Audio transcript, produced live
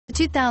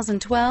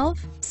2012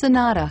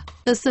 Sonata.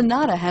 The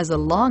Sonata has a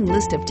long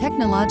list of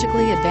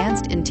technologically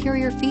advanced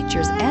interior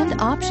features and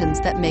options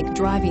that make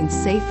driving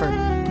safer,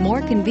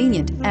 more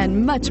convenient,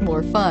 and much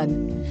more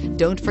fun.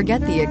 Don't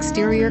forget the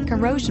exterior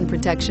corrosion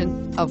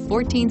protection, a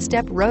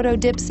 14-step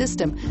roto-dip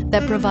system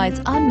that provides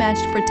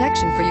unmatched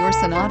protection for your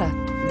Sonata.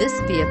 This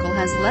vehicle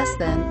has less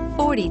than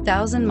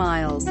 40,000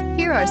 miles.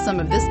 Here are some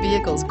of this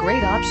vehicle's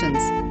great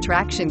options: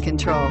 traction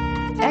control,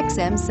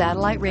 XM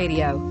satellite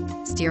radio,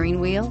 steering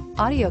wheel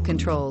audio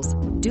controls,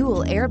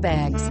 dual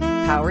airbags,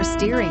 power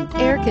steering,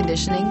 air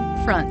conditioning,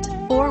 front,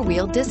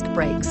 four-wheel disc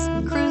brakes,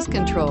 cruise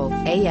control,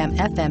 AM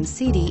FM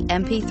CD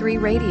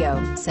MP3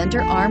 radio,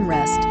 center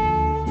armrest.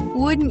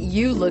 Wouldn't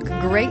you look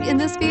great in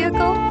this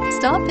vehicle?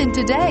 Stop in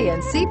today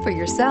and see for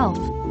yourself.